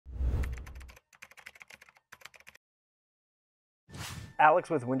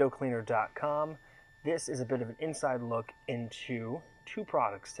Alex with windowcleaner.com. This is a bit of an inside look into two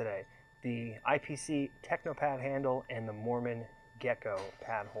products today, the IPC Technopad handle and the Moerman Gekko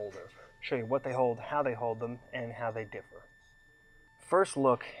pad holder. Show you what they hold, how they hold them, and how they differ. First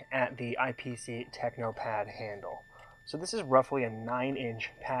look at the IPC Technopad handle. So this is roughly a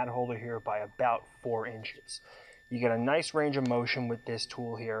 9-inch pad holder here by about 4 inches. You get a nice range of motion with this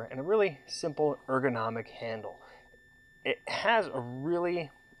tool here and a really simple ergonomic handle. It has a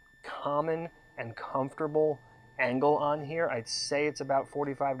really common and comfortable angle on here. I'd say it's about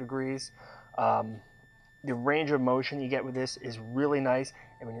 45 degrees. The range of motion you get with this is really nice,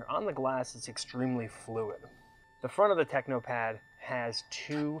 and when you're on the glass, it's extremely fluid. The front of the Technopad has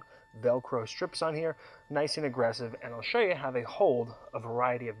 2 Velcro strips on here, nice and aggressive, and I'll show you how they hold a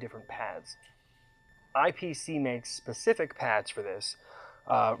variety of different pads. IPC makes specific pads for this,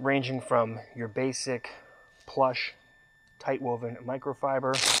 ranging from your basic plush tight woven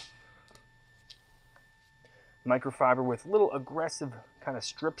microfiber with little aggressive kind of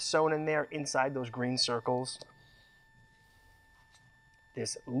strips sewn in there inside those green circles.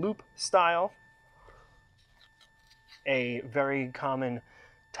 This loop style, a very common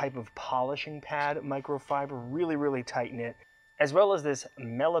type of polishing pad microfiber, really tight knit, as well as this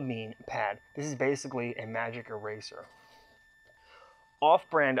melamine pad. This is basically a magic eraser.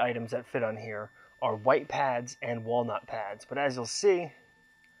 Off-brand items that fit on here are white pads and walnut pads, but as you'll see,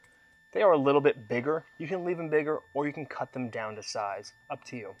 they are a little bit bigger. You can leave them bigger or you can cut them down to size, up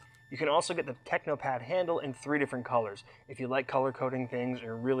to you. You can also get the Technopad handle in 3 different colors. If you like color coding things or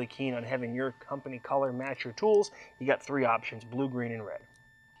you're really keen on having your company color match your tools, you got 3 options, blue, green, and red.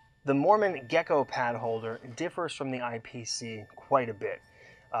 The Moerman Gekko pad holder differs from the IPC quite a bit.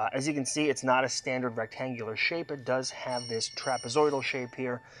 As you can see, it's not a standard rectangular shape. It does have this trapezoidal shape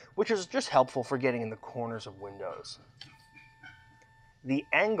here, which is just helpful for getting in the corners of windows. The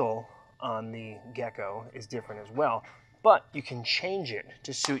angle on the Gekko is different as well, but you can change it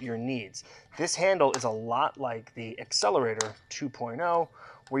to suit your needs. This handle is a lot like the Accelerator 2.0,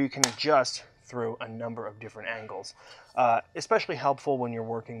 where you can adjust through a number of different angles. Especially helpful when you're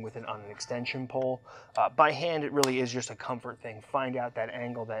working with on an extension pole. By hand, it really is just a comfort thing. Find out that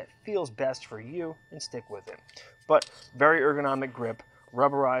angle that feels best for you and stick with it. But very ergonomic grip,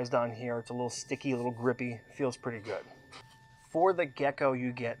 rubberized on here. It's a little sticky, a little grippy, feels pretty good. For the Gekko,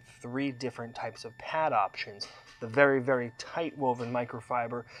 you get 3 different types of pad options. The very tight woven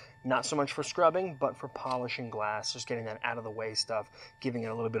microfiber, not so much for scrubbing, but for polishing glass, just getting that out of the way stuff, giving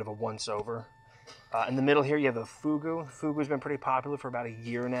it a little bit of a once over. In the middle here, you have the FUGU. FUGU's been pretty popular for about a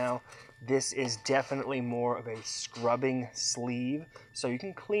year now. This is definitely more of a scrubbing sleeve, so you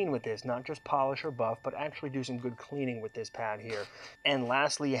can clean with this, not just polish or buff, but actually do some good cleaning with this pad here. And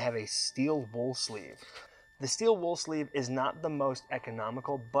lastly, you have a steel wool sleeve. The steel wool sleeve is not the most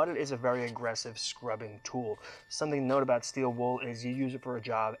economical, but it is a very aggressive scrubbing tool. Something to note about steel wool is you use it for a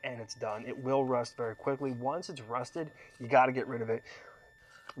job and it's done. It will rust very quickly. Once it's rusted, you got to get rid of it.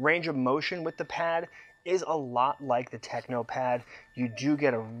 Range of motion with the pad is a lot like the Technopad. You do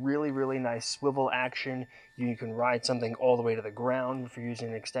get a really nice swivel action. You can ride something all the way to the ground if you're using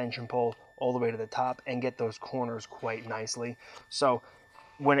an extension pole, all the way to the top, and get those corners quite nicely. So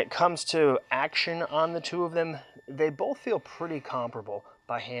when it comes to action on the 2 of them, they both feel pretty comparable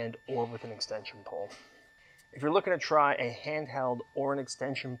by hand or with an extension pole. If you're looking to try a handheld or an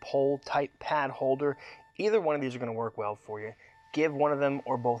extension pole type pad holder, either one of these are going to work well for you. Give one of them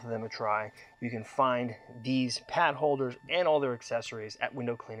or both of them a try. You can find these pad holders and all their accessories at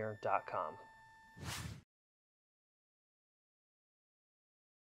windowcleaner.com.